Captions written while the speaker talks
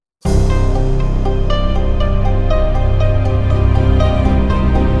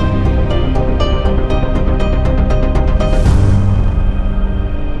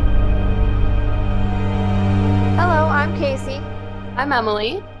I'm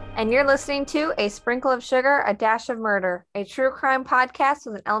Emily. And you're listening to A Sprinkle of Sugar, a Dash of Murder, a true crime podcast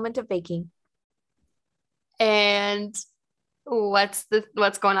with an element of baking. And what's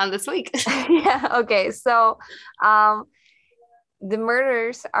going on this week? Yeah, okay. So, um, the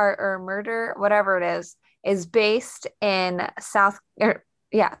murders are or murder, whatever it is based in South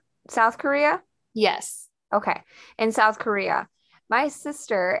Korea. Yes. Okay, in South Korea. My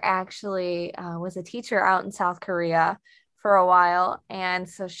sister actually was a teacher out in South Korea for a while, and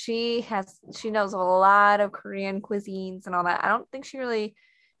so she knows a lot of Korean cuisines and all that. I don't think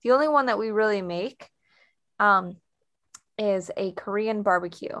the only one that we really make um is a Korean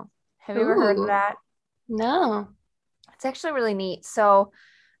barbecue. Have you ever heard of Ooh, that? no. It's actually really neat. So,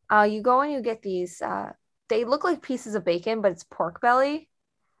 you go and you get these they look like pieces of bacon, but it's pork belly,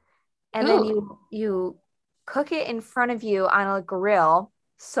 and then Ooh. you cook it in front of you on a grill.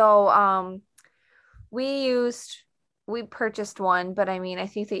 So, we used we purchased one, but I mean, I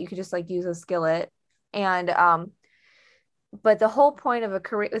think that you could just like use a skillet. And but the whole point of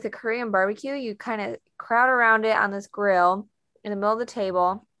with a Korean barbecue, you kind of crowd around it on this grill in the middle of the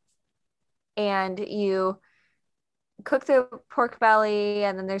table, and you cook the pork belly,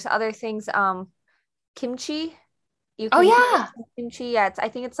 and then there's other things. Kimchi. You Oh can put yeah. some kimchi. Yeah, I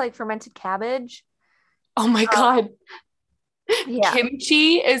think it's like fermented cabbage. Oh my Um, God. yeah.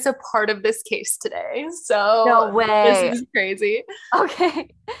 Kimchi is a part of this case today. So No this way. is crazy. Okay.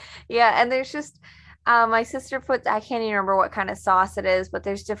 Yeah, and there's just my sister puts I can't even remember what kind of sauce it is, but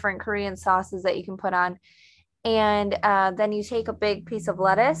there's different Korean sauces that you can put on. And then you take a big piece of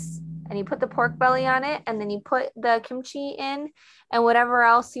lettuce and you put the pork belly on it, and then you put the kimchi in and whatever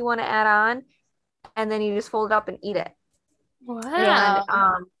else you want to add on, and then you just fold it up and eat it. And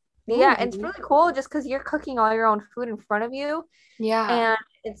Wow. yeah, and it's Ooh. really cool just because you're cooking all your own food in front of you, Yeah. and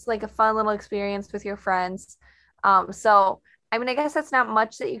it's like a fun little experience with your friends. So I mean, I guess that's not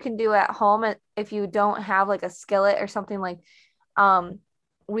much that you can do at home if you don't have like a skillet or something like. Um,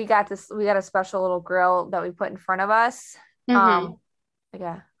 we got a special little grill that we put in front of us. Mm-hmm.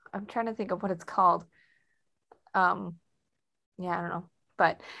 Yeah, I'm trying to think of what it's called. Um, yeah, I don't know,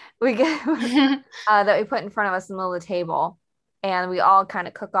 but we get that we put in front of us in the middle of the table, and we all kind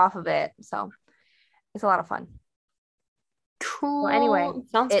of cook off of it. So it's a lot of fun. So anyway, Cool.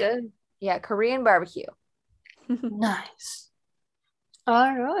 Sounds it good. yeah, Korean barbecue. All Nice.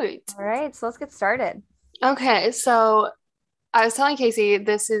 All right. right, so let's get started. Okay, so I was telling Casey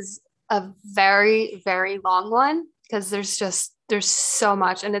this is a very, very long one because there's so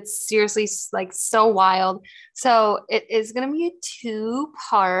much and it's seriously like so wild. So it is going to be two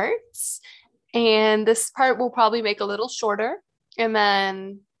parts, and this part will probably make a little shorter and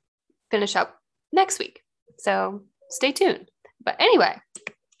then finish up next week. So stay tuned. But anyway,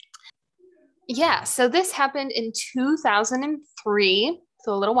 yeah, so this happened in 2003,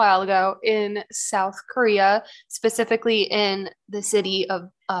 so a little while ago in South Korea, specifically in the city of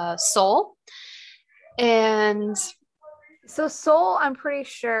Seoul. And So Seoul, I'm pretty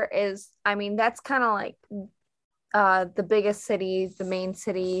sure I mean, that's kind of like the biggest city, the main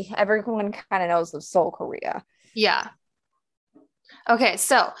city. Everyone kind of knows of Seoul, Korea. yeah, okay,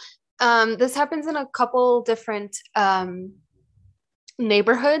 so this happens in a couple different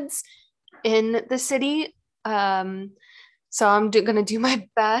neighborhoods in the city. So I'm going to do my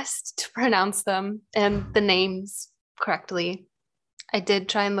best to pronounce them and the names correctly. I did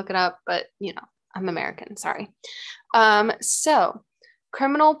try and look it up, but I'm American, sorry. So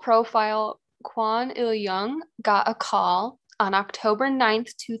criminal profile Kwon Il-young got a call on October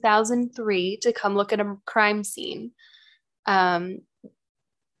 9th, 2003 to come look at a crime scene. Um,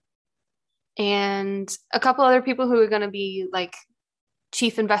 and a couple other people who are going to be like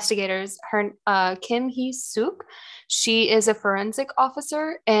chief investigators, her Kim Hee-suk. She is a forensic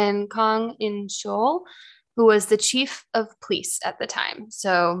officer, and Kang In-chol, who was the chief of police at the time.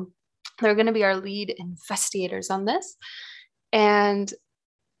 So they're going to be our lead investigators on this. And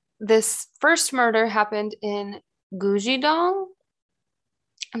this first murder happened in Gujidong.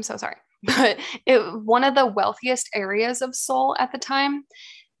 I'm so sorry, but one of the wealthiest areas of Seoul at the time.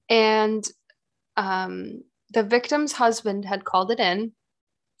 And the victim's husband had called it in.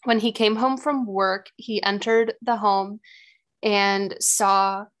 When he came home from work, he entered the home and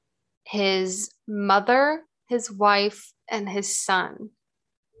saw his mother, his wife, and his son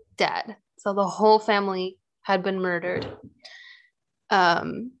dead. So the whole family had been murdered.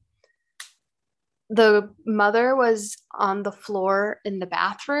 Um, the mother was on the floor in the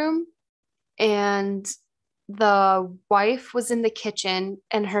bathroom, and the wife was in the kitchen,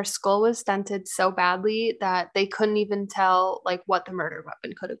 and her skull was dented so badly that they couldn't even tell like what the murder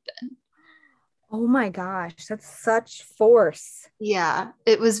weapon could have been. Oh my gosh, that's such force. Yeah,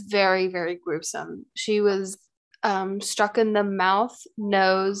 it was very, very gruesome. She was struck in the mouth,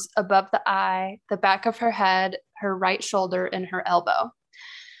 nose, above the eye, the back of her head, her right shoulder, and her elbow.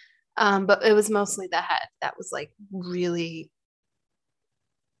 But it was mostly the head that was like really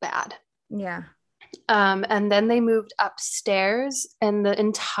bad. Yeah. And then they moved upstairs, and the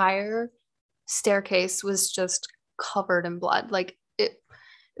entire staircase was just covered in blood. Like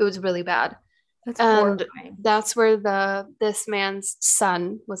it was really bad. That's And horrifying. that's where this man's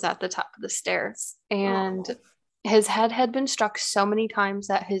son was at the top of the stairs. And Oh. his head had been struck so many times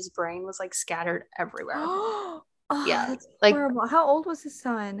that his brain was like scattered everywhere. Oh, Yeah. that's Like, horrible. How old was his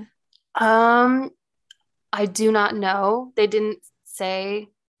son? um, I do not know. They didn't say.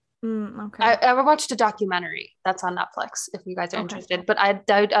 I Okay. ever watched a documentary that's on Netflix if you guys are Okay. interested, but I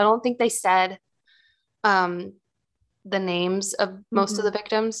don't think they said um the names of most of Mm-hmm. the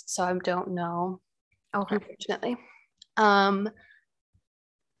victims, so I don't know, Okay. unfortunately. Um,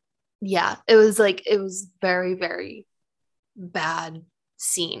 yeah, it was very, very bad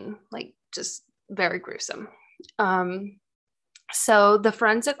scene, like just very gruesome. Um, so the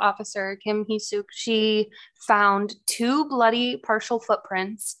forensic officer, Kim Hee-suk, she found two bloody partial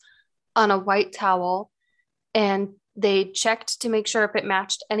footprints on a white towel, and they checked to make sure if it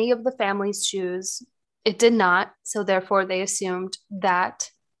matched any of the family's shoes. It did not, so therefore they assumed that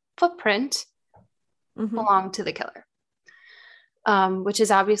footprint Mm-hmm. belonged to the killer, which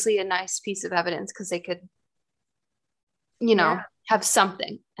is obviously a nice piece of evidence because they could, Yeah. have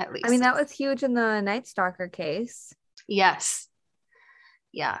something at I mean, least. that was huge in the Night Stalker case. Yes.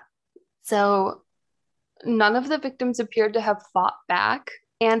 Yeah. So none of the victims appeared to have fought back,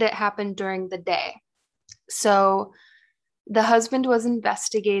 and it happened during the day. So the husband was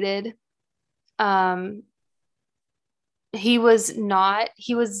investigated. Um, he was not,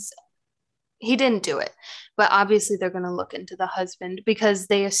 he didn't do it, but obviously they're going to look into the husband because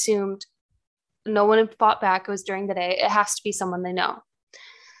they assumed no one had fought back. It was during the day. It has to be someone they know,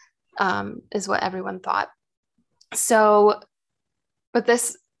 is what everyone thought. So, but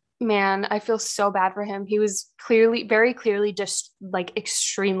this man, I feel so bad for him. He was clearly, very clearly, just like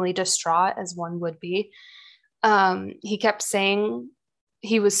extremely distraught, as one would be. He kept saying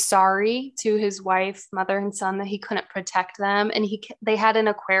he was sorry to his wife, mother, and son that he couldn't protect them, and they had an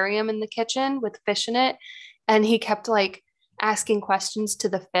aquarium in the kitchen with fish in it, and he kept like asking questions to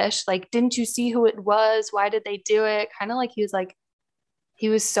the fish, like, "Didn't you see who it was? Why did they do it?" Kind of like he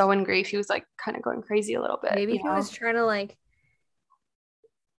was so in grief. He was like kind of going crazy a little bit, Maybe he was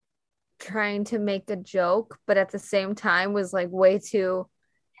trying to make a joke, but at the same time was like way too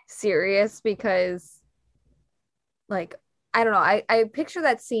serious because like I don't know. I picture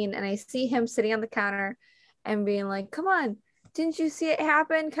that scene and I see him sitting on the counter and being like, "Come on, didn't you see it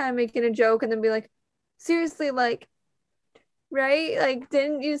happen?" Kind of making a joke and then be like, "Seriously, like, right? Like,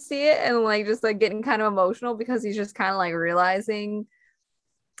 didn't you see it?" And like just like getting kind of emotional because he's just kind of like realizing,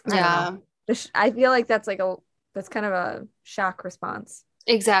 I don't know. yeah. I feel like that's kind of a shock response.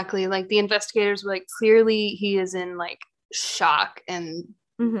 Exactly. Like the investigators were like, clearly he is in like shock, and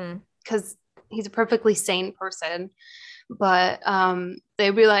Mm-hmm. because he's a perfectly sane person, but they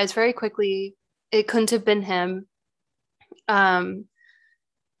realized very quickly it couldn't have been him. Um,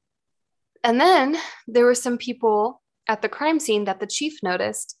 and then there were some people at the crime scene that the chief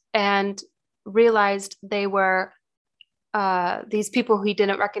noticed and realized they were these people he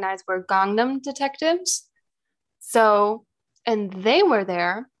didn't recognize were Gangnam detectives. So, and they were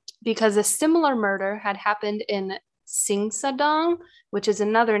there because a similar murder had happened in Singsadong, which is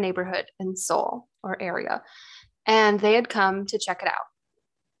another neighborhood in Seoul or area, and they had come to check it out.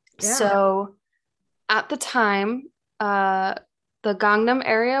 Yeah. So, at the time, uh, the Gangnam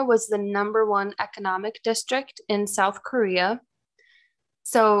area was the number one economic district in South Korea.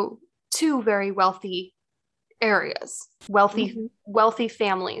 So, two very wealthy areas, Mm-hmm. wealthy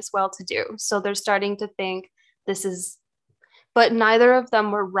families, well to do. So they're starting to think this is, but neither of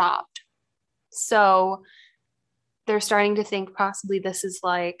them were robbed. So they're starting to think possibly this is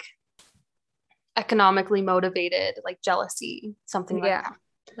like economically motivated, like jealousy, something like Yeah.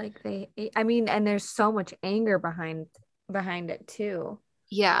 that. Like I mean, and there's so much anger behind it too.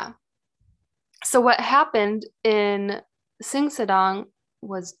 Yeah. So what happened in Singsadong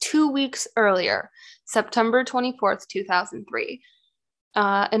was 2 weeks earlier, September 24th, 2003.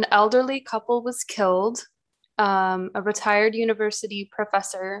 An elderly couple was killed. A retired university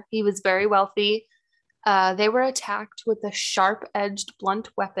professor. He was very wealthy. They were attacked with a sharp edged blunt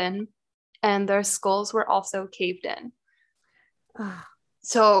weapon, and their skulls were also caved in. Ah,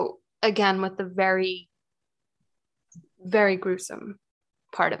 So, again, with the very, very gruesome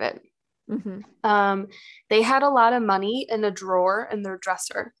part of it. Mm-hmm. Um, they had a lot of money in a drawer in their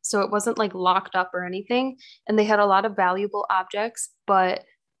dresser, so it wasn't like locked up or anything. And they had a lot of valuable objects, but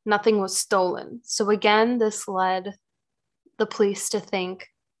nothing was stolen. So again, this led the police to think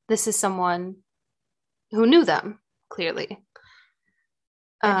this is someone who knew them, clearly.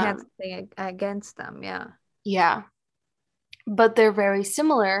 And had Um, something against them. Yeah. yeah, but they're very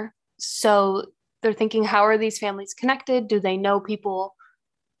similar. So they're thinking, how are these families connected? Do they know people?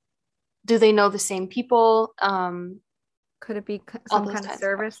 Do they know the same people? Could it be All some those kind of kinds of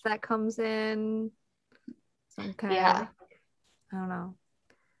service questions. that comes in? Some kind of, Yeah. I don't know.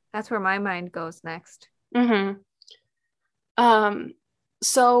 That's where my mind goes next. Mm-hmm. Um,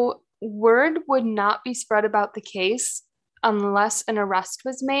 so word would not be spread about the case unless an arrest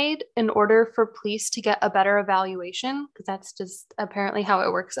was made in order for police to get a better evaluation, because that's just apparently how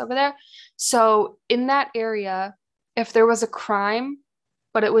it works over there. So in that area, if there was a crime,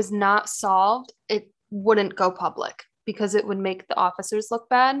 but it was not solved, it wouldn't go public because it would make the officers look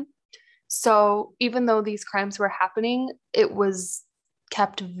bad. So even though these crimes were happening, it was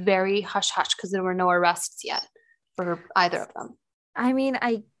kept very hush hush because there were no arrests yet for either of them. I mean,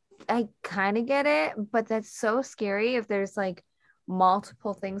 I kind of get it, but that's so scary if there's like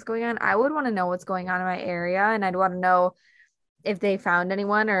multiple things going on. I would want to know what's going on in my area, and I'd want to know if they found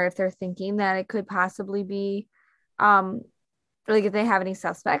anyone or if they're thinking that it could possibly be um like if they have any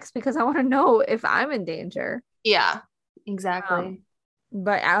suspects because I want to know if I'm in danger. Yeah, Um, exactly.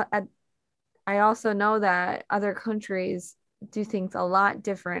 but I also know that other countries do things a lot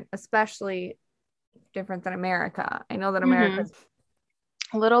different, especially different than America. I know that Mm-hmm. America's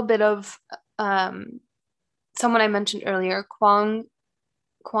A little bit of um, someone I mentioned earlier, Kwan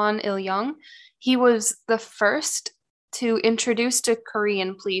Il Young. He was the first to introduce to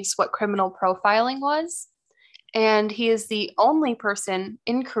Korean police what criminal profiling was. And he is the only person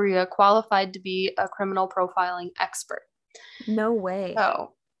in Korea qualified to be a criminal profiling expert. no way.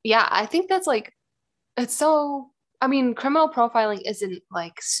 So, yeah, I think that's like, it's so, I mean, criminal profiling isn't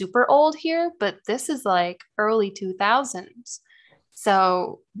like super old here, but this is like early 2000s.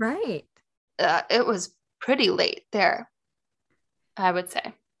 So, Right. it was pretty late there, I would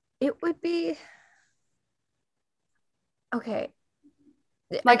say. It would be okay.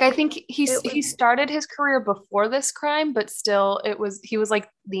 I Like I think think it he would, started his career before this crime, but still it was he was like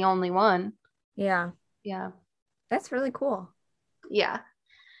the only one. yeah, Yeah. that's really cool. Yeah.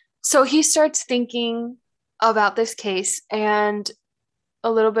 So he starts thinking about this case and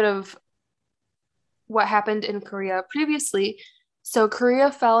a little bit of what happened in Korea previously. So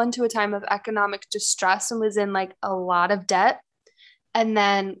Korea fell into a time of economic distress and was in like a lot of debt. And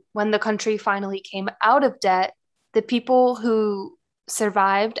then when the country finally came out of debt, the people who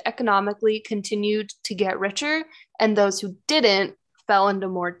survived economically continued to get richer, and those who didn't fell into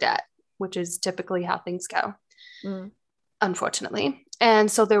more debt, which is typically how things go, Mm. unfortunately. And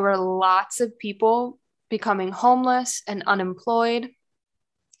so there were lots of people becoming homeless and unemployed.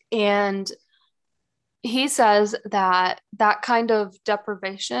 And he says that that kind of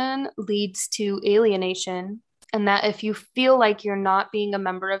deprivation leads to alienation, and that if you feel like you're not being a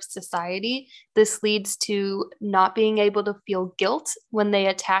member of society, this leads to not being able to feel guilt when they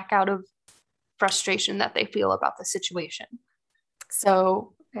attack out of frustration that they feel about the situation.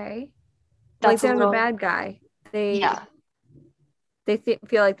 So Okay. Like that's a they're the little, bad guy. They yeah,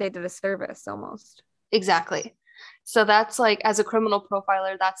 feel like they did a service almost. exactly. So that's like, as a criminal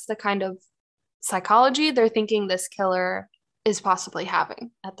profiler, that's the kind of psychology they're thinking this killer is possibly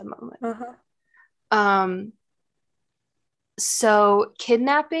having at the moment. Uh-huh. Um, So,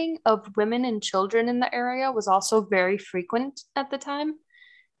 kidnapping of women and children in the area was also very frequent at the time,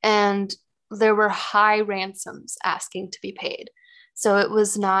 and there were high ransoms asking to be paid. So, it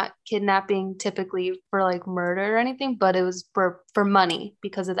was not kidnapping typically for like murder or anything, but it was for money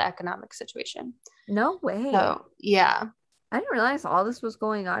because of the economic situation. No way. So, yeah, I didn't realize all this was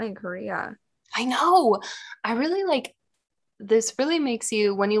going on in Korea. I know. I really like this, really makes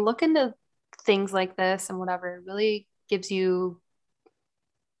you, when you look into things like this and whatever, it really gives you,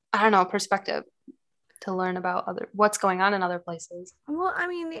 I don't know, perspective to learn about other what's going on in other places. Well, I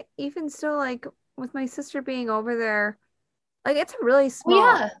mean, even still, like with my sister being over there, like it's really Oh small.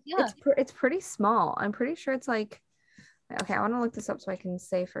 yeah, yeah. It's pretty small. I'm pretty sure it's like okay, I want to look this up so I can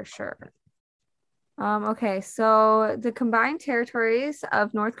say for sure. Okay, so the combined territories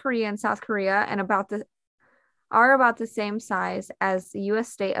of North Korea and South Korea and about the same size as the US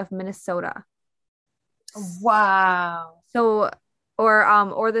state of Minnesota. Wow. So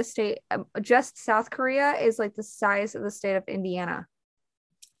or the state just South Korea is like the size of the state of Indiana.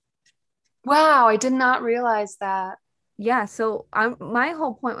 Wow, I did not realize that. Yeah, so I'm my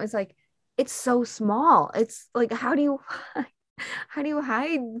whole point was like it's so small. It's like, how do you how do you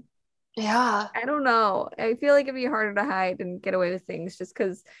hide? Yeah. I don't know. I feel like it'd be harder to hide and get away with things just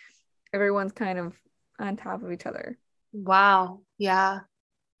because everyone's kind of on top of each other. Wow. Yeah.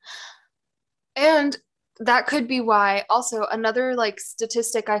 And that could be why also another like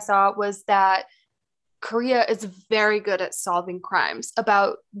statistic I saw was that Korea is very good at solving crimes.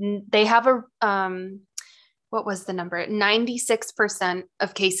 About they have a what was the number? 96%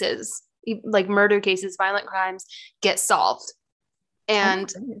 of cases, like murder cases, violent crimes, get solved. Oh my And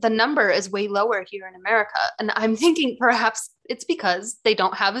goodness. the number is way lower here in America. And I'm thinking perhaps it's because they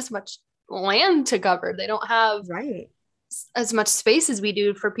don't have as much land to cover. They don't have Right. as much space as we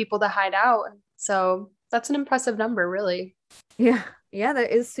do for people to hide out. So that's an impressive number, really. Yeah. Yeah,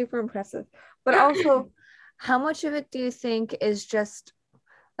 that is super impressive. But also, how much of it do you think is just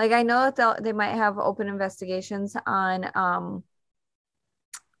like I know that they might have open investigations on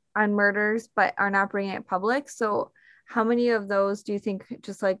murders, but are not bringing it public. So how many of those do you think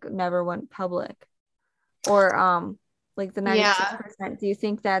just like never went public? Or like the Yeah, 96%, do you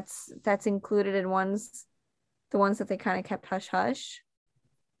think that's included in the ones that they kind of kept hush hush?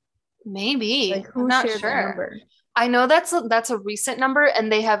 Like maybe. I'm who not shared that sure. number? I know that's a recent number,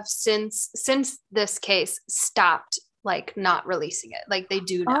 and they have since this case stopped like not releasing it. Like they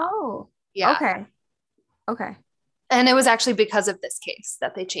do now. Oh, Yeah. okay. Okay. And it was actually because of this case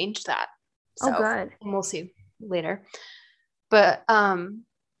that they changed that. Oh, So good. we'll see later. But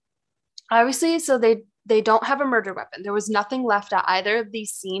obviously, so they don't have a murder weapon. There was nothing left at either of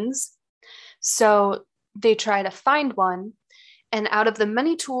these scenes. So they try to find one. And out of the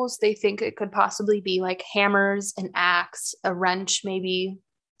many tools, they think it could possibly be like hammers, an axe, a wrench, maybe.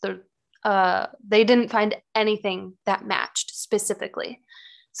 They didn't find anything that matched specifically.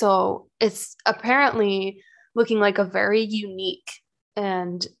 So it's apparently looking like a very unique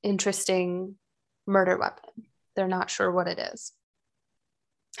and interesting murder weapon. They're not sure what it is.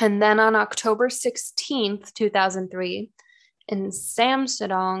 And then on October 16th, 2003, in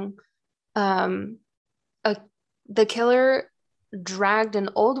Samsadong, um, a, the killer dragged an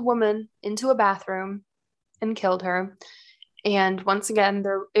old woman into a bathroom and killed her. And once again,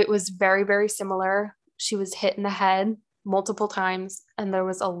 it was very, very similar. She was hit in the head multiple times, and there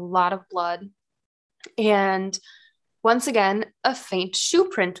was a lot of blood. And once again, a faint shoe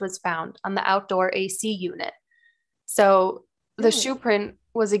print was found on the outdoor AC unit. So the shoe Really? print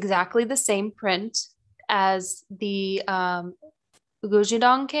was exactly the same print as the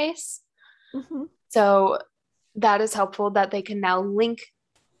Gujidong case. Hmm. So that is helpful that they can now link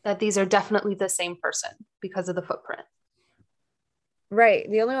that these are definitely the same person because of the footprint. Right.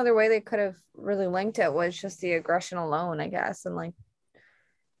 The only other way they could have really linked it was just the aggression alone, I guess, and like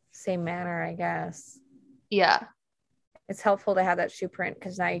same manner, I guess. Yeah. It's helpful to have that shoe print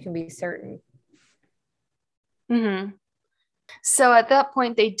because now you can be certain. Mm-hmm. So at that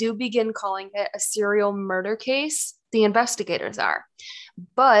point, they do begin calling it a serial murder case. The investigators are.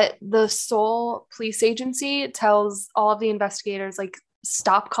 But the Seoul police agency tells all of the investigators, like,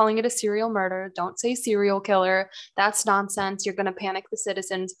 stop calling it a serial murder. Don't say serial killer. That's nonsense. You're going to panic the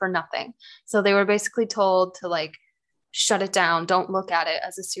citizens for nothing. So they were basically told to, like, shut it down. Don't look at it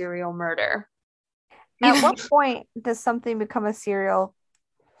as a serial murder. At Even what point does something become a serial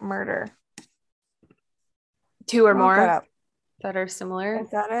murder? two or I'll look that more up. that are similar.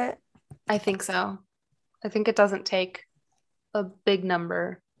 Is that it? I think so. I think it doesn't take a big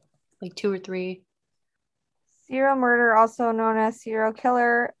number, like two or three. Serial murder, also known as serial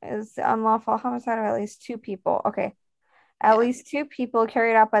killer, is the unlawful homicide of at least two people. Okay. At Yeah. least two people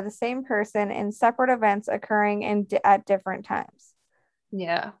carried out by the same person in separate events occurring at different times.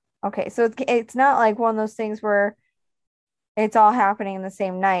 Yeah. Okay, so it's not like one of those things where it's all happening in the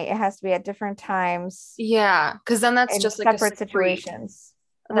same night. It has to be at different times Yeah. Because then that's in just like a separate spree. situations.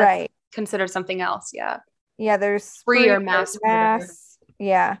 That's Right. considered something else. Yeah. Yeah, there's Spree spree, or there's mass murder. mass.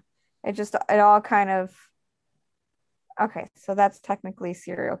 Yeah. It all kind of okay, so that's technically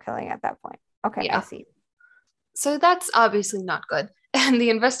serial killing at that point. Okay, I Yeah. see. So that's obviously not good. And the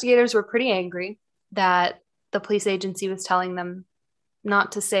investigators were pretty angry that the police agency was telling them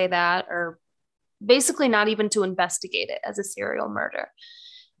not to say that, or basically not even to investigate it as a serial murder.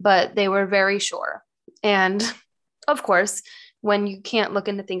 But they were very sure. And of course, when you can't look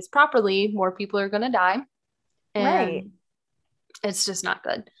into things properly, more people are going to die. Right. And it's just not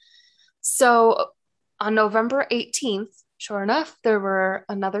good. So on November 18th, sure enough, there were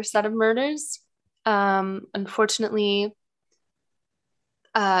another set of murders. Unfortunately,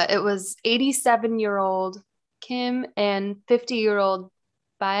 it was 87-year-old Kim and 50-year-old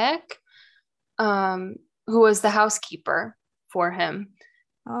Baek, who was the housekeeper for him.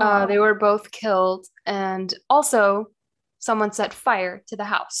 Oh, They were both killed, and also someone set fire to the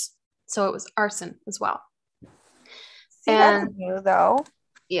house. So it was arson as well. see, that's And new though.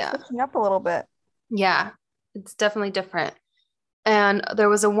 yeah, Switching up a little bit. yeah, it's definitely different. And there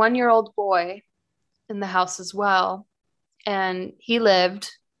was a 1-year-old boy in the house as well, and he lived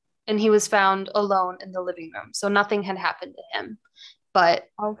and he was found alone in the living room. So nothing had happened to him, but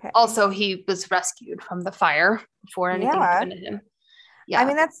Okay. also he was rescued from the fire before anything Yeah. happened to him. I Yeah.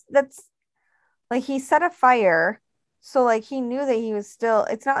 mean, that's like he set a fire. So like he knew that he was still,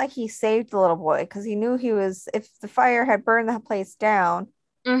 it's not like he saved the little boy because he knew he was, if the fire had burned the place down,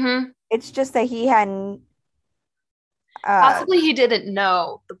 Mm-hmm. it's just that he hadn't, uh, Possibly he didn't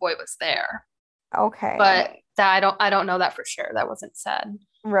know the boy was there, okay. but that I don't know that for sure. That wasn't said.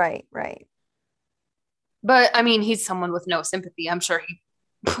 Right, right, But I mean, he's someone with no sympathy. I'm sure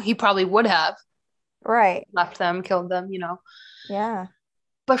he probably would have right. left them, killed them. Yeah.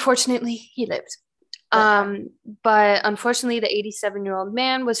 But fortunately, he lived. Good. Um, but unfortunately, the 87-year-old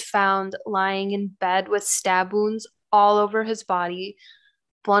man was found lying in bed with stab wounds all over his body,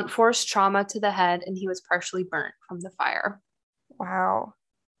 blunt force trauma to the head, and he was partially burnt from the fire. Wow.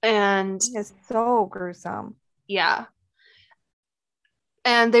 And It is so gruesome. yeah,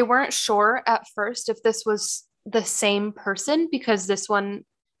 and they weren't sure at first if this was the same person because this one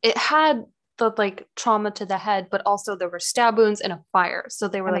it had the like trauma to the head, but also there were stab wounds and a fire. So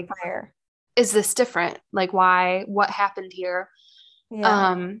they were And a like, fire. is this different? Like why? What happened here? Yeah.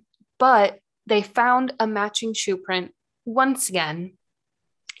 Um, but they found a matching shoe print once again.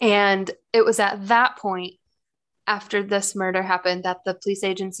 And it was at that point, after this murder happened, that the police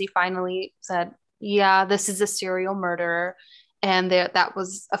agency finally said, yeah, this is a serial murderer. And that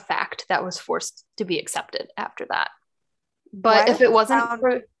was a fact that was forced to be accepted after that. But Why if does it the wasn't sound?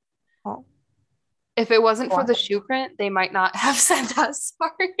 for Oh, if it wasn't go for on. the shoe print, they might not have sent us.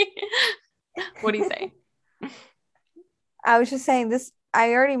 Sorry. What do you say? I was just saying this.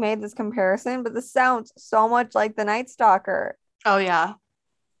 I already made this comparison, but this sounds so much like the Night Stalker. Oh yeah.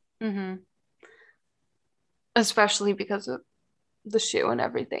 Mm-hmm. Especially because of the shoe and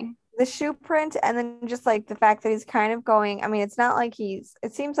everything. The shoe print, and then just like the fact that he's kind of going. I mean, it's not like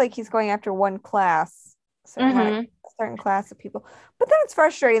it seems like he's going after one class, Mm-hmm. a certain class of people. But then it's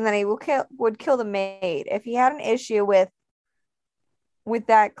frustrating that he would kill the maid if he had an issue with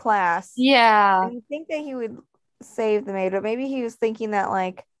that class. Yeah. And you think that he would save the maid, but maybe he was thinking that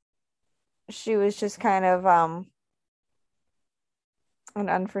like she was just kind of an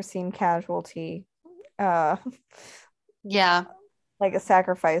unforeseen casualty, uh, Yeah. like a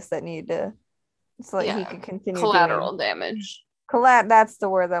sacrifice that needed to so that he Yeah. could continue doing Collateral damage. that's the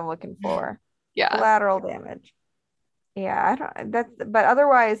word I'm looking for. Yeah. Collateral damage. Yeah, I don't that's but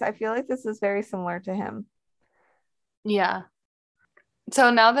otherwise I feel like this is very similar to him. Yeah. So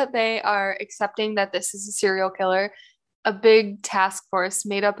now that they are accepting that this is a serial killer, a big task force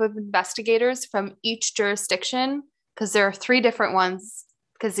made up of investigators from each jurisdiction, because there are three different ones,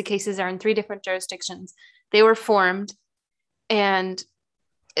 because the cases are in three different jurisdictions, they were formed. And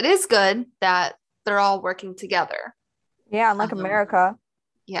it is good that they're all working together. Yeah, unlike Um, America.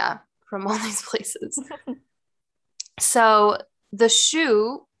 yeah, from all these places. So the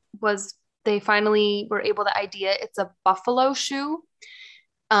shoe was, they finally were able to ID it. It's a buffalo shoe.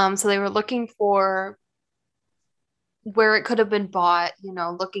 So they were looking for where it could have been bought,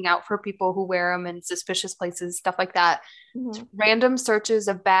 looking out for people who wear them in suspicious places, stuff like that. Mhm. Random searches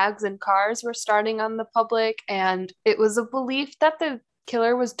of bags and cars were starting on the public, and it was a belief that the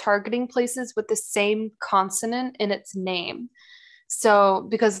killer was targeting places with the same consonant in its name. So,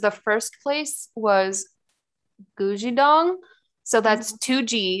 because the first place was Gujidong, so that's Mhm. two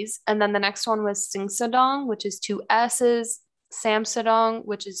G's, and then the next one was Singsadong, which is two S's, Samsadong,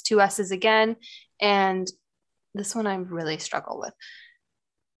 which is two S's again, and this one I really struggle with.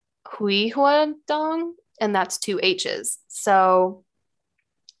 Huihuadong, and that's two H's. So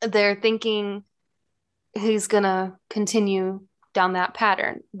they're thinking he's gonna continue down that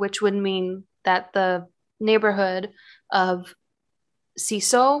pattern, which would mean that the neighborhood of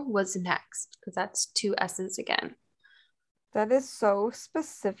Siso was next, because that's two S's again. That is so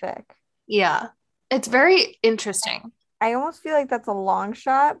specific. Yeah, it's very interesting. I almost feel like that's a long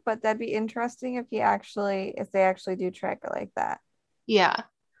shot, but that'd be interesting if they actually do track it like that. Yeah.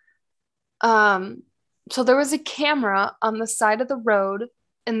 Um, so there was a camera on the side of the road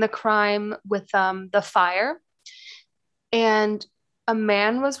in the crime with the fire, and a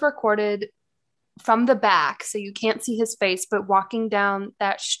man was recorded from the back, so you can't see his face, but walking down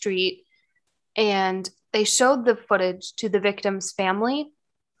that street. And they showed the footage to the victim's family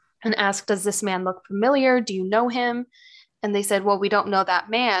and asked, does this man look familiar? Do you know him? And they said, well, we don't know that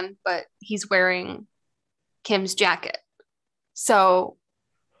man, but he's wearing Kim's jacket. So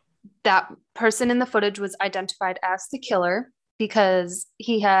that person in the footage was identified as the killer because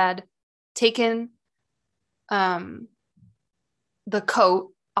he had taken um, the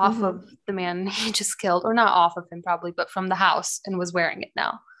coat off Mm-hmm. of the man he just killed, or not off of him probably, but from the house and was wearing it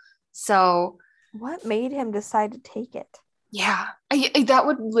now. So What made him decide to take it? yeah, that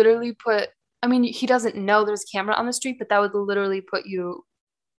would literally put, I mean, he doesn't know there's a camera on the street, but that would literally put you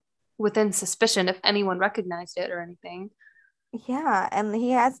within suspicion if anyone recognized it or anything. Yeah, and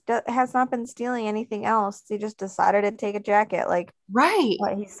he has not been stealing anything else. He just decided to take a jacket. Like, Right.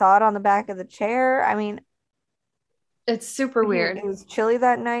 what, he saw it on the back of the chair. I mean, It's super weird. it was chilly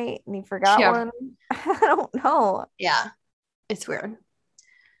that night and he forgot Yeah. one. I don't know. Yeah. It's weird.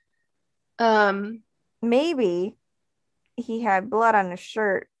 Um, Maybe he had blood on his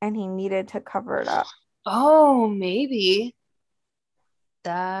shirt and he needed to cover it up. oh, maybe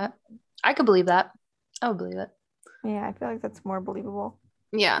that I could believe that. I would believe it. Yeah, I feel like that's more believable.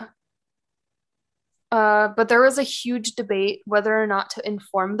 Yeah. But there was a huge debate whether or not to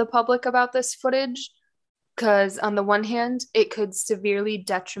inform the public about this footage, because on the one hand, it could severely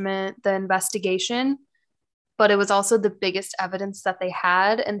detriment the investigation, but it was also the biggest evidence that they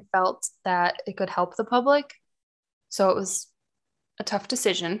had and felt that it could help the public. So it was a tough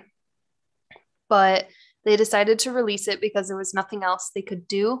decision, but they decided to release it because there was nothing else they could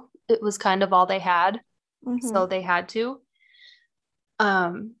do. It was kind of all they had, Mm-hmm. so they had to.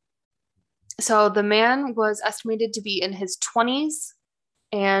 Um, so the man was estimated to be in his 20s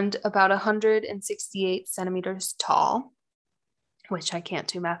and about 168 centimeters tall, which I can't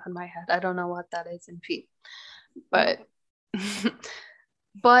do math in my head. I don't know what that is in feet. But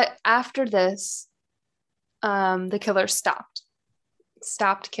but after this, the killer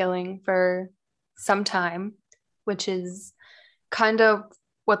stopped killing for some time, which is kind of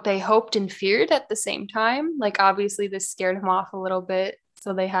what they hoped and feared at the same time. Like obviously this scared him off a little bit,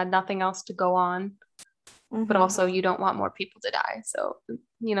 so they had nothing else to go on. But Mm-hmm. also you don't want more people to die. So,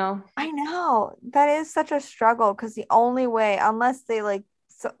 you know, I know that is such a struggle because the only way, unless they like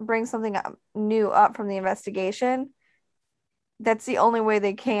bring something new up from the investigation, that's the only way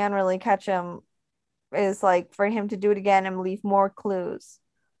they can really catch him is like for him to do it again and leave more clues.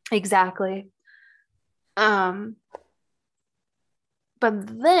 exactly. Um,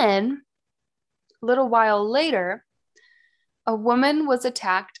 but then a little while later, a woman was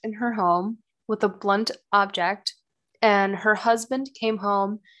attacked in her home with a blunt object, and her husband came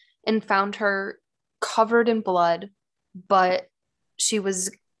home and found her covered in blood, but she was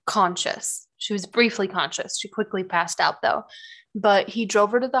conscious. She was briefly conscious. She quickly passed out though. But he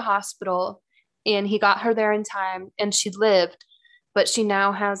drove her to the hospital and he got her there in time and she lived, but she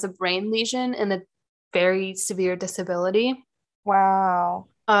now has a brain lesion and a very severe disability. Wow.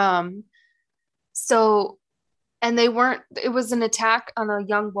 Um, so and they weren't, it was an attack on a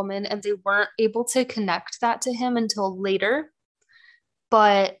young woman and they weren't able to connect that to him until later.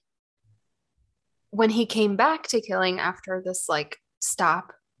 But when he came back to killing after this like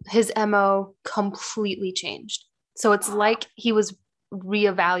stop, his MO completely changed. So it's like he was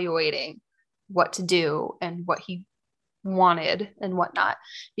reevaluating what to do and what he wanted and whatnot,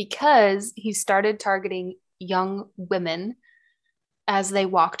 because he started targeting young women as they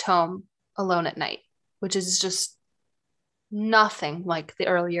walked home alone at night, which is just nothing like the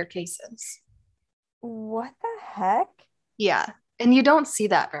earlier cases. What the heck? Yeah. And you don't see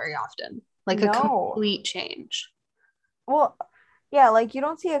that very often, like a No. complete change. Well, yeah, like you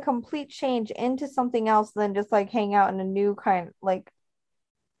don't see a complete change into something else than just like hang out in a new kind like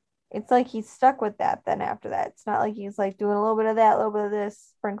it's like he's stuck with that then after that. It's not like he's like doing a little bit of that, a little bit of this,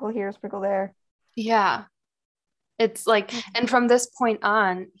 sprinkle here, sprinkle there. Yeah. It's like, and from this point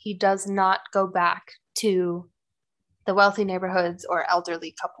on, he does not go back to the wealthy neighborhoods or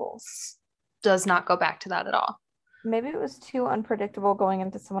elderly couples. Does not go back to that at all. Maybe it was too unpredictable going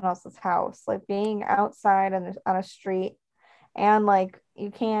into someone else's house, like being outside on a street and like you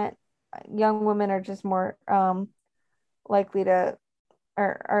can't young women are just more likely to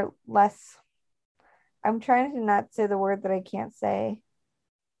or are less I'm trying to not say the word that I can't say.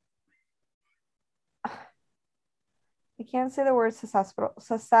 I can't say the word susceptible.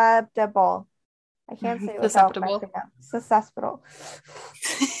 I can't say it without Susceptible. messing up. Susceptible.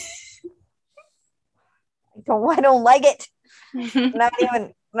 I don't like it.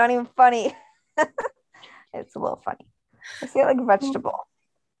 Not even funny. It's a little funny. I say it like vegetable.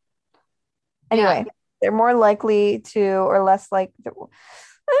 Yeah. Anyway, they're more likely to or less like I forgot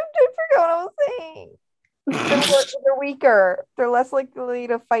what I was saying. They're weaker. They're less likely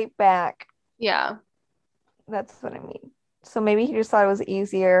to fight back. Yeah. That's what I mean. So maybe he just thought it was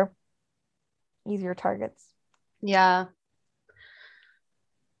easier targets. Yeah.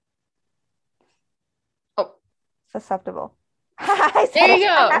 Oh, Susceptible. I there said you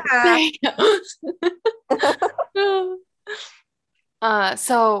go. There it. you go.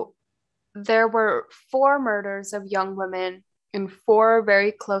 So there were four murders of young women in four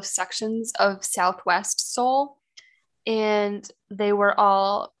very close sections of Southwest Seoul, and they were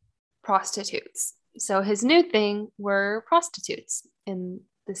all prostitutes. So his new thing were prostitutes in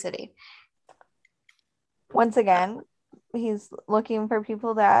the city. Once again, he's looking for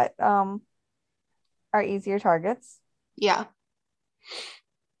people that are easier targets. Yeah.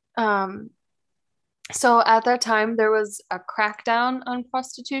 Um, so at that time, there was a crackdown on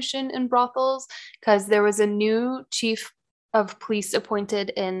prostitution in brothels because there was a new chief of police appointed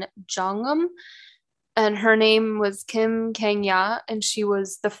in Jongum, and her name was Kim Kang-ya, and she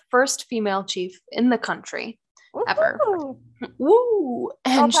was the first female chief in the country ever. Woohoo! Woo! Girl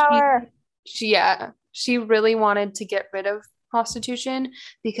And power. she really wanted to get rid of prostitution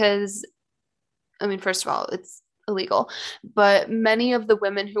because, I mean, first of all, it's illegal, but many of the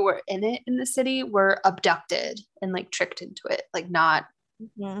women who were in it in the city were abducted and like tricked into it, like not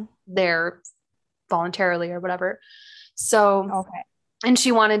Mhm. there voluntarily or whatever. So, Okay. and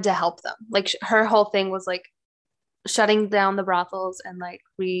she wanted to help them. Like her whole thing was like shutting down the brothels and like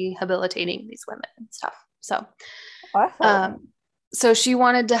rehabilitating these women and stuff. So, Awesome. um, so she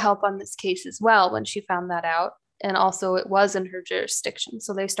wanted to help on this case as well when she found that out. And also, it was in her jurisdiction.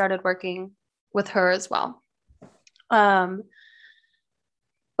 So they started working with her as well. Um,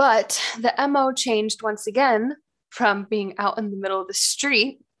 but the MO changed once again from being out in the middle of the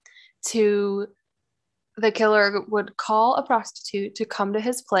street to the killer would call a prostitute to come to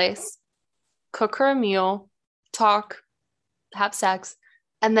his place, cook her a meal, talk, have sex,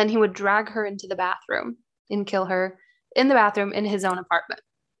 and then he would drag her into the bathroom and kill her in the bathroom in his own apartment.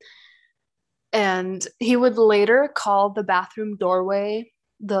 And he would later call the bathroom doorway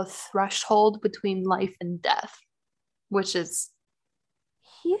the threshold between life and death, which is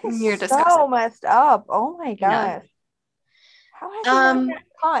He is you're so disgusting. messed up. Oh my Yeah. gosh. How has he not Um, gotten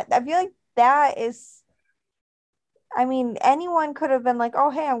caught? I feel like that is, I mean, anyone could have been like, oh,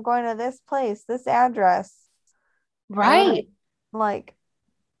 hey, I'm going to this place, this address. And would have, right. like,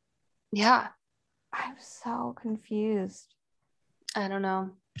 Yeah. I'm so confused. I don't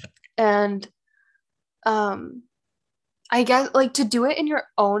know. And um I guess like to do it in your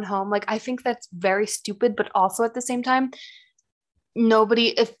own home, like I think that's very stupid, but also at the same time, nobody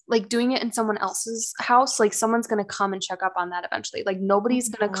if like doing it in someone else's house, like someone's gonna come and check up on that eventually. Like nobody's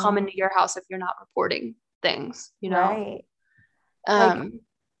gonna come Mhm. into your house if you're not reporting things, you know? Right. Like Um,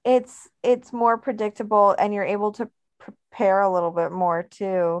 it's more predictable and you're able to prepare a little bit more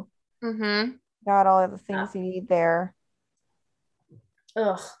too. mm-hmm. Got all of the things you need there.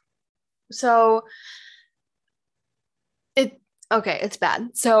 Ugh. So it okay, it's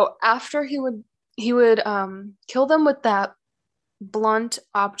bad. So after he would kill them with that blunt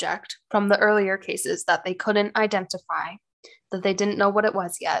object from the earlier cases that they couldn't identify, that they didn't know what it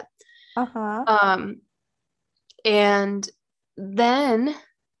was yet. Uh-huh. Um, and then,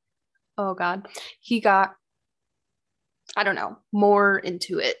 oh God, he got, I don't know, more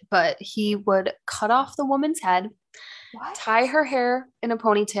into it, but he would cut off the woman's head, What? tie her hair in a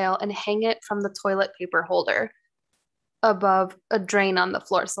ponytail, and hang it from the toilet paper holder above a drain on the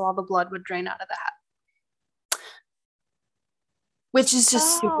floor. So all the blood would drain out of the head, which is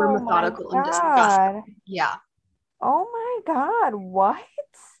just super Oh my methodical and disgusting. God. Yeah. Oh my God. What?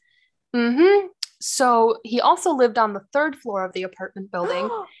 Mm-hmm. So he also lived on the third floor of the apartment building,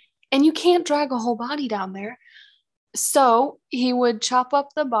 and you can't drag a whole body down there. So he would chop up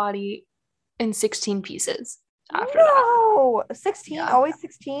the body in 16 pieces after that. No. 16? Yeah. Always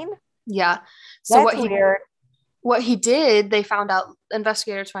 16? Yeah. So That's weird. what he did, they found out,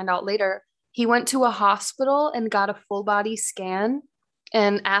 investigators find out later, he went to a hospital and got a full body scan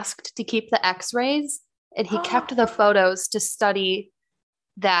and asked to keep the x-rays, and he kept the photos to study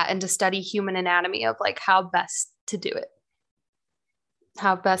that and to study human anatomy of like how best to do it,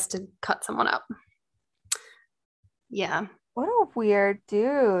 how best to cut someone up. Yeah. What a weird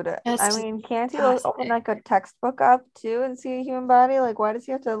dude. It's I just mean, can't he open disgusting. like a textbook up too and see a human body? Like, why does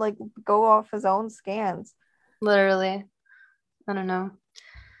he have to like go off his own scans? Literally. I don't know.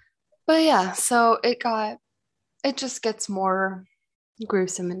 But yeah, so it just gets more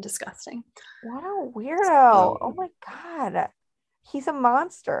gruesome and disgusting. What a weirdo. Oh So, my God. He's a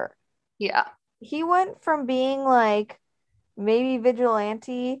monster. yeah. He went from being like maybe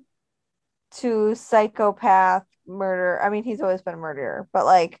vigilante to psychopath murder. I mean, he's always been a murderer, but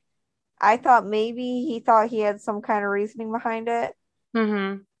like I thought maybe he thought he had some kind of reasoning behind it.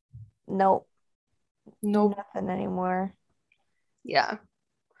 Mm-hmm. Nope, Nope. nothing anymore. Yeah.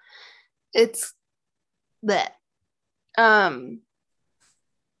 It's that. Um,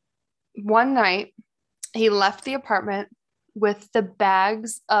 one night he left the apartment with the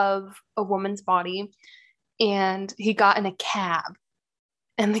bags of a woman's body and he got in a cab.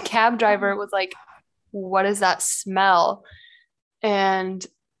 And the cab driver was like, "What is that smell?" And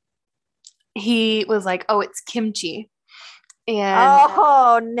he was like, "Oh, it's kimchi." And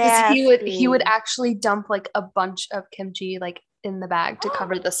Oh, because he would nasty. actually dump like a bunch of kimchi like in the bag to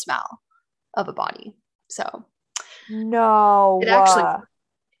cover the smell of a body. So it actually, No.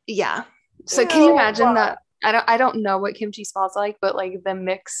 yeah. So can you Ew. imagine that? I don't know what kimchi smells like, but like the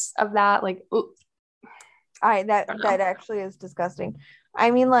mix of that, like, ooh, I that I don't know. that actually is disgusting.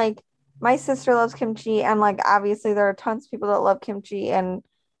 I mean, like my sister loves kimchi, and like obviously there are tons of people that love kimchi, and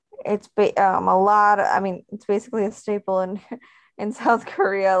a lot. I mean, it's basically a staple in in South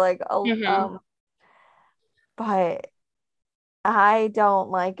Korea. Hmm. But I don't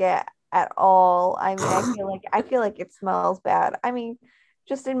like it at all. I mean, I feel like it smells bad. I mean,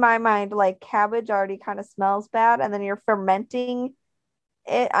 just in my mind, like cabbage already kind of smells bad, and then you're fermenting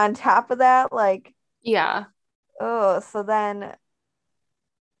it on top of that, like, Yeah, oh, so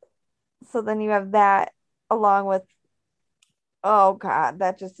then you have that along with, oh God,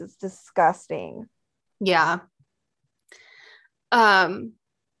 that just is disgusting. yeah. Um,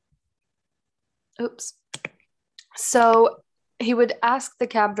 oops. So he would ask the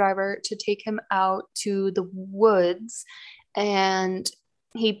cab driver to take him out to the woods, and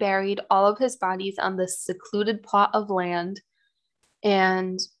he buried all of his bodies on this secluded plot of land,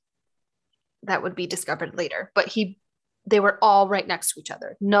 and that would be discovered later. But they were all right next to each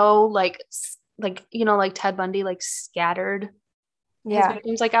other. No, like like Ted Bundy, like scattered his Yeah.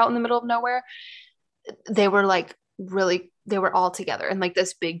 victims like out in the middle of nowhere. They were like really, they were all together in like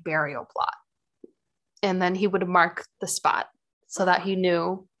this big burial plot. And then he would mark the spot so that he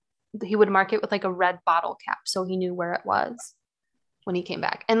would mark it with like a red bottle cap so he knew where it was when he came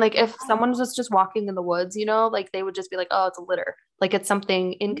back. And like if someone was just walking in the woods, like they would just be like, "Oh, it's a litter." Like it's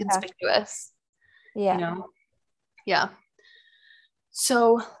something Yeah. inconspicuous, you Yeah. know? Yeah.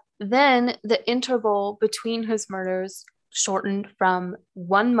 So then the interval between his murders shortened from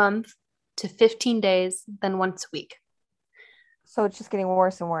 1 month to 15 days, then once a week. So it's just getting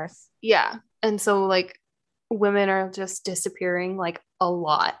worse and worse. Yeah. And so like women are just disappearing like a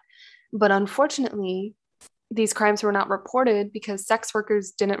lot. But unfortunately, these crimes were not reported because sex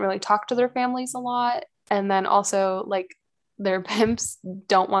workers didn't really talk to their families a lot. And then also like their pimps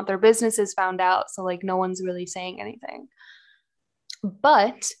don't want their businesses found out. So like no one's really saying anything.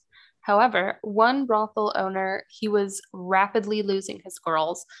 But however, one brothel owner, he was rapidly losing his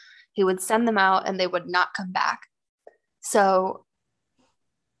girls. He would send them out and they would not come back. So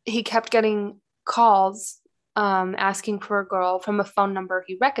he kept getting calls asking for a girl from a phone number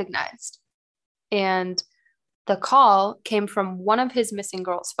he recognized. And the call came from one of his missing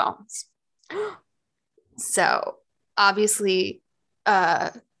girls' phones. So obviously, uh,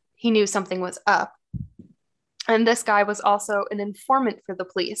 he knew something was up. And this guy was also an informant for the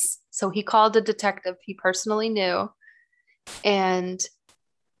police. So he called a detective he personally knew and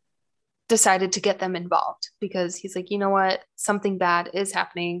decided to get them involved because he's like, you know what? Something bad is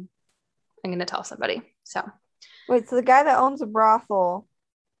happening. I'm going to tell somebody. So, Wait, so the guy that owns a brothel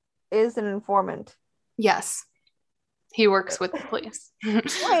is an informant. yes, he works with the police.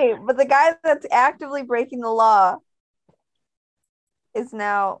 Wait, but the guy that's actively breaking the law is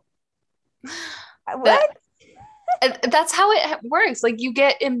now that what? that's how it works. Like you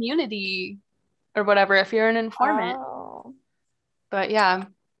get immunity or whatever if you're an informant. Oh, But yeah,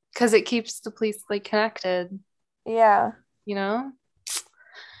 because it keeps the police like connected, yeah. you know?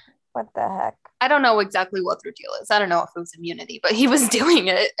 What the heck? I don't know exactly what their deal is. I don't know if it was immunity, but he was doing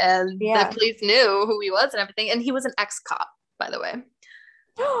it and the Yeah. police knew who he was and everything. And he was an ex-cop, by the way.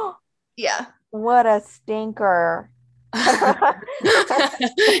 Yeah. What a stinker.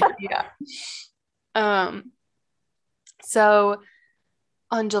 Yeah. Um, so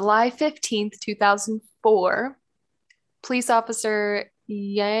on July 15th, 2004, police officer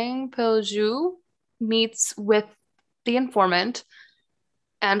Yang Pilju meets with the informant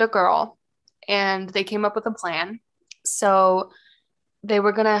and a girl, and they came up with a plan. So they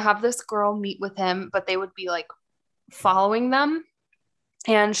were going to have this girl meet with him, but they would be like following them.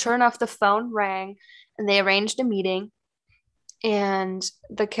 And sure enough, the phone rang and they arranged a meeting. And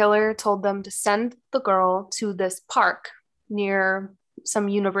the killer told them to send the girl to this park near some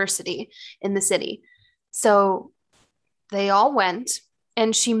university in the city. So they all went.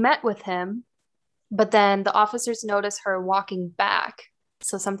 and she met with him, but then the officers noticed her walking back.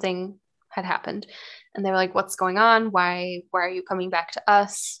 So something had happened. And they were like, what's going on? Why are you coming back to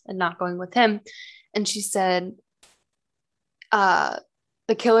us and not going with him? And she said, uh,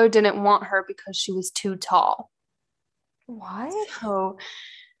 the killer didn't want her because she was too tall. What? So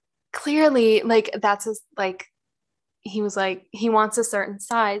clearly, like that's like he was like he wants a certain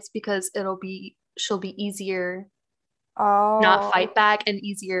size because she'll be easier, not Oh. fight back, and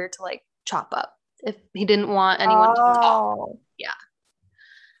easier to like chop up if he didn't want anyone too tall. Oh. Yeah.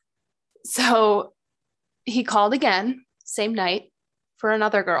 So he called again, same night, for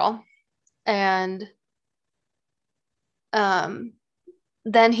another girl. And um,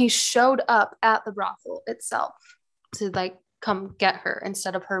 then he showed up at the brothel itself to like come get her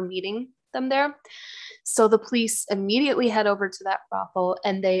instead of her meeting them there. So the police immediately head over to that brothel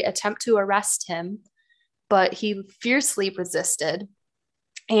and they attempt to arrest him, but he fiercely resisted.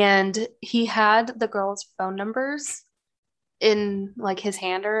 And he had the girls' phone numbers in like his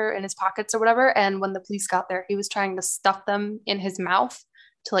hand or in his pockets or whatever. And when the police got there, he was trying to stuff them in his mouth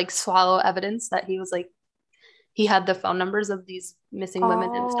to like swallow evidence that he was like he had the phone numbers of these missing women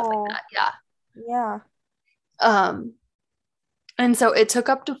and stuff like Oh. that. Yeah. Yeah. Um, and so it took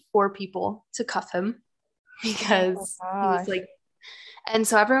up to 4 people to cuff him Oh because my he was gosh. like, and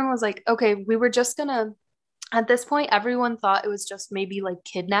so everyone was like, okay, we were just gonna, at this point, everyone thought it was just maybe like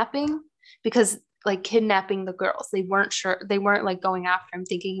kidnapping because like kidnapping the girls. They weren't sure, they weren't like going after him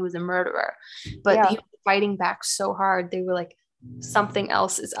thinking he was a murderer, but Yeah. he was fighting back so hard. They were like, something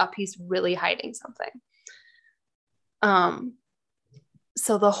else is up. He's really hiding something. Um,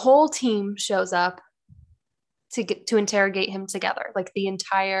 so the whole team shows up to interrogate him together, like the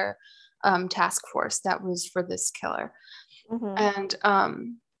entire task force that was for this killer. Mm-hmm.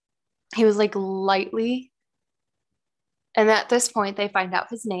 And he was like lightly, and at this point they find out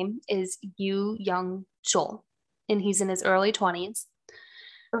his name is Yu Young Chul, and he's in his early 20s.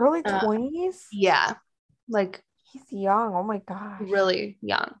 Early Uh, 20s? yeah, like He's young. Oh my gosh. really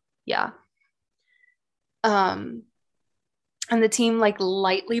young. Yeah. Um, and the team like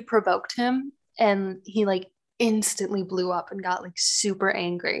lightly provoked him, and he like instantly blew up and got like super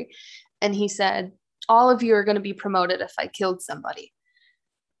angry. And he said, all of you are going to be promoted if I killed somebody.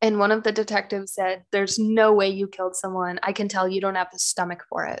 And one of the detectives said, there's no way you killed someone. I can tell you don't have the stomach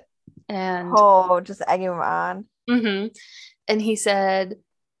for it. And Oh, just egging him on. mm-hmm. And he said,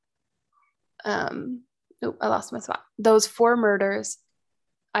 um, oh, I lost my spot. Those 4 murders,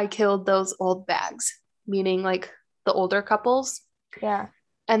 I killed those old bags, meaning like the older couples. Yeah.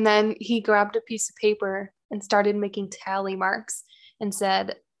 And then he grabbed a piece of paper and started making tally marks and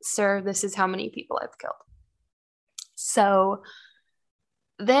said, sir, this is how many people I've killed. So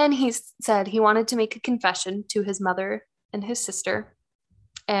then he said he wanted to make a confession to his mother and his sister.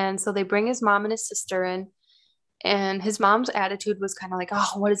 And so they bring his mom and his sister in. And his mom's attitude was kind of like,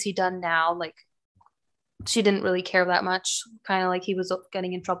 oh, what has he done now? Like, she didn't really care that much, kind of like he was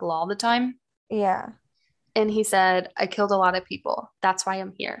getting in trouble all the time. Yeah. And he said, I killed a lot of people. That's why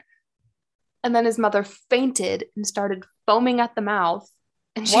I'm here. And then his mother fainted and started foaming at the mouth,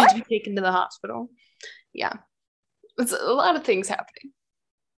 and she had What? to be taken to the hospital. Yeah, it's a lot of things happening.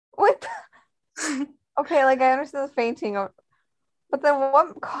 What? Okay, like I understand the fainting, but then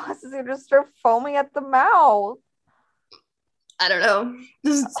what causes you to start foaming at the mouth? I don't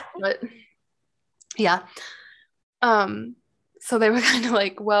know, but yeah. Um, so they were kind of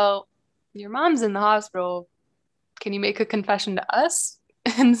like, well, your mom's in the hospital. Can you make a confession to us?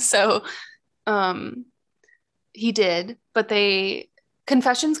 And so um he did, but they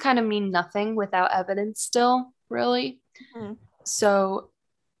confessions kind of mean nothing without evidence still, really. Hmm. So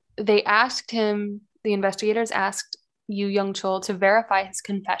they asked him, the investigators asked Yu Young Chol to verify his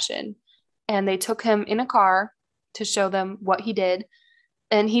confession, and they took him in a car to show them what he did.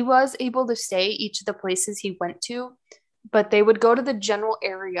 And he was able to say each of the places he went to, but they would go to the general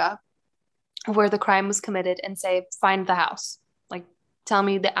area where the crime was committed and say, find the house. Like, tell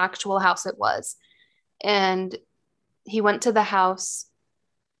me the actual house it was. And he went to the house.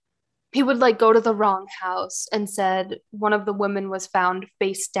 He would like go to the wrong house and said one of the women was found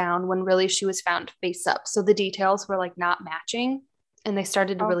face down when really she was found face up. So the details were like not matching. And they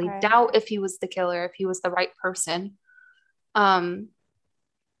started to really Okay. doubt if he was the killer, if he was the right person. Um,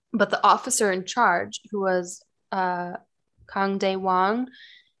 but the officer in charge, who was Kang Dae Wong,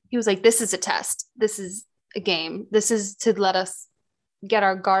 he was like, this is a test. This is a game. This is to let us get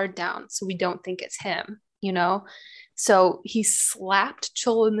our guard down so we don't think it's him, you know? So he slapped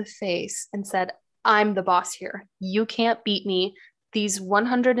Chol in the face and said, I'm the boss here. You can't beat me. These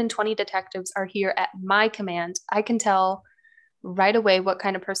 120 detectives are here at my command. I can tell right away what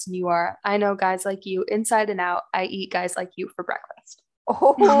kind of person you are. I know guys like you inside and out. I eat guys like you for breakfast.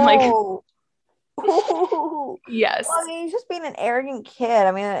 I'm like, Oh, oh. Well, I yes. mean, he's just being an arrogant kid.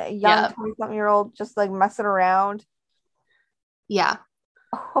 I mean, a young Yeah. 20-something-year-old just like messing around. Yeah.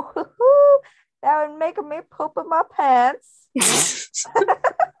 That would make me poop in my pants.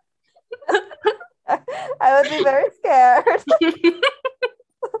 I would be very scared.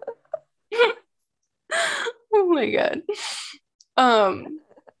 Oh my God. Um,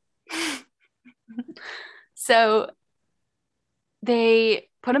 so they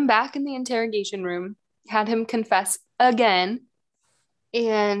put him back in the interrogation room, had him confess again,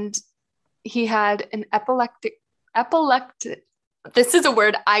 and he had an epileptic. This is a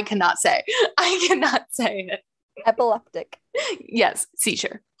word I cannot say. I cannot say it. Epileptic. Yes,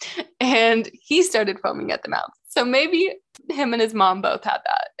 seizure. And he started foaming at the mouth. So maybe him and his mom both had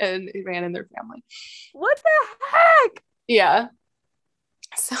that and it ran in their family. What the heck? Yeah.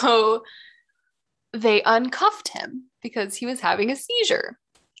 So they uncuffed him because he was having a seizure.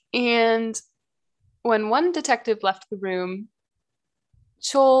 And when one detective left the room,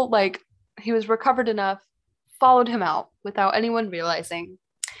 Chol, like, he was recovered enough, followed him out without anyone realizing.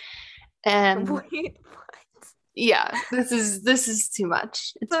 And Wait. yeah, this is too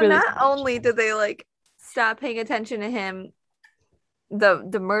much. It's So really too not much. only did they like stop paying attention to him,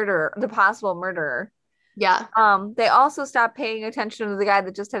 the murderer, the possible murderer, Yeah. they also stopped paying attention to the guy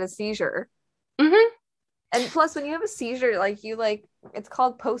that just had a seizure. Mm-hmm. And plus, when you have a seizure, like you like it's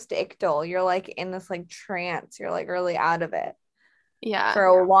called post-ictal. You're like in this like trance. You're like really out of it Yeah. for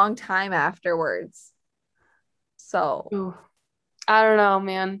a long time afterwards. So Ooh. I don't know,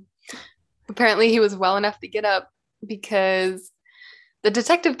 man. Apparently he was well enough to get up because the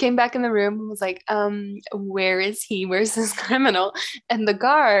detective came back in the room and was like, where is he? Where's this criminal? And the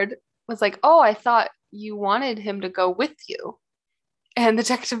guard was like, oh, I thought you wanted him to go with you. And the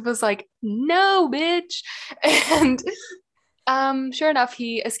detective was like, no, bitch. And sure enough,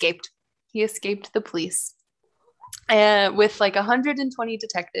 he escaped. He escaped the police with like 120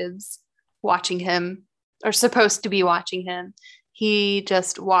 detectives watching him, or supposed to be watching him. He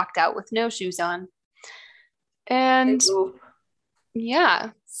just walked out with no shoes on. And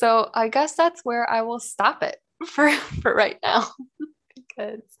yeah, so I guess that's where I will stop it for right now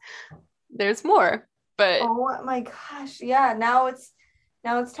because there's more. But oh my gosh, yeah. Now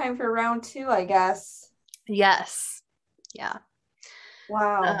it's time for round two, I guess. yes, yeah.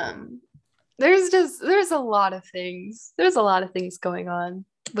 Wow. Um, there's a lot of things. There's a lot of things going on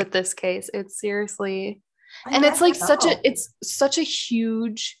with this case. It's seriously, I and mean, I it's like don't know. it's such a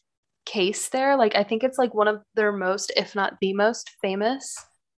huge case there. Like I think it's like one of their most, if not the most famous,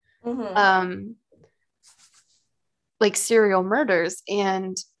 Mm-hmm. um, like serial murders.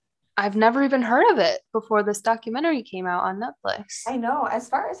 And I've never even heard of it before this documentary came out on Netflix. I know. As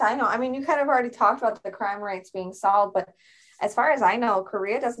far as I know, I mean, you kind of already talked about the crime rates being solved, but as far as I know,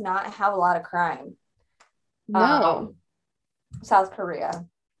 Korea does not have a lot of crime. No. Um, South Korea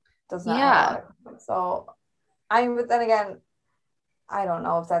does not have a lot Yeah. of crime. So, but then again, I don't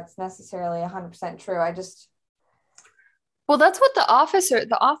know if that's necessarily 100% true. I just, Well, that's what the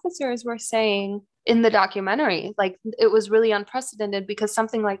officers were saying in the documentary. Like it was really unprecedented because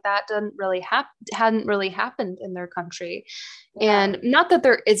something like that hadn't really happened in their country. yeah. And not that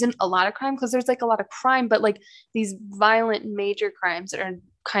there isn't a lot of crime, because there's like a lot of crime, but like these violent major crimes are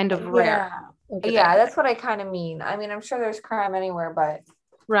kind of rare Yeah. over Yeah, there. that's what I kind of mean. I mean, I'm sure there's crime anywhere, but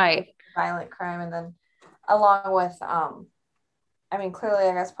Right. violent crime, and then along with I mean, clearly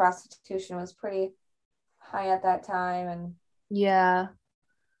I guess prostitution was pretty high at that time, and Yeah.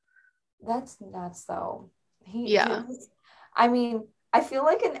 that's nuts though. He Yeah. was, I mean, I feel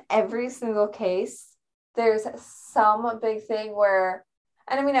like in every single case there's some big thing where,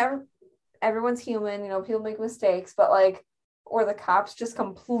 and I mean everyone's human, people make mistakes, but like where the cops just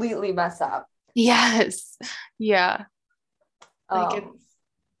completely mess up. Yes. Yeah. Like um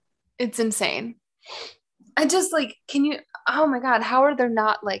it's insane. I just like, can you, oh my God, how are there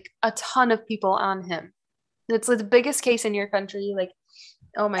not like a ton of people on him? It's like the biggest case in your country. Like,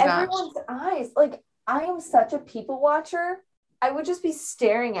 oh my gosh. Everyone's eyes, like I am such a people watcher. I would just be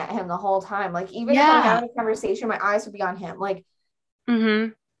staring at him the whole time, like even if I'm Yeah. having a conversation my eyes would be on him, like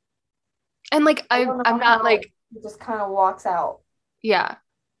Mm-hmm. And like, I I'm, don't know I'm not how like, he just kind of walks out. yeah.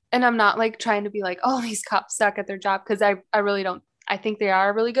 And I'm not like trying to be like, oh, these cops suck at their job. Cause I really don't, I think they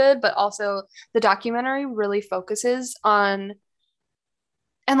are really good, but also the documentary really focuses on,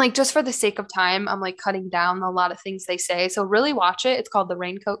 and like just for the sake of time, I'm like cutting down a lot of things they say. So really watch it. It's called The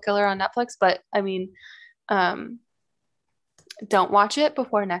Raincoat Killer on Netflix. But I mean, um, don't watch it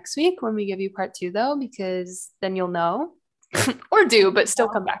before next week when we give you part two, though, because then you'll know. or do, but still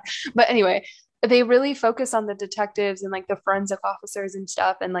come back. But anyway, they really focus on the detectives and like the forensic officers and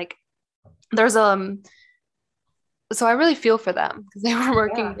stuff. And like there's so I really feel for them because they were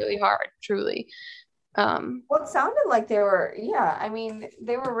working Yeah. really hard, truly. Well, it sounded like they were, yeah. I mean,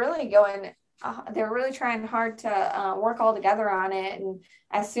 they were really going, they were really trying hard to work all together on it. And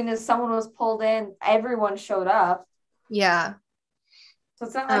as soon as someone was pulled in, everyone showed up. Yeah. So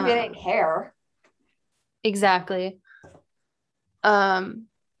it's not like they didn't care. Exactly. So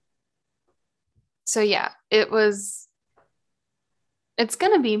yeah, it's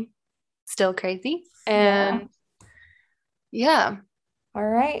gonna be still crazy. Yeah. And yeah. All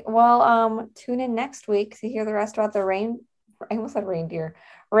right. Well, tune in next week to hear the rest about I almost said reindeer,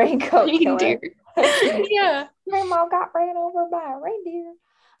 raincoat Reindeer. killer. Yeah. My mom got ran over by a reindeer.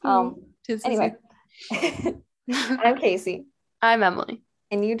 Anyway, I'm Casey. I'm Emily.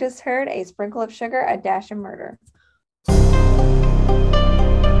 And you just heard A Sprinkle of Sugar, A Dash of Murder.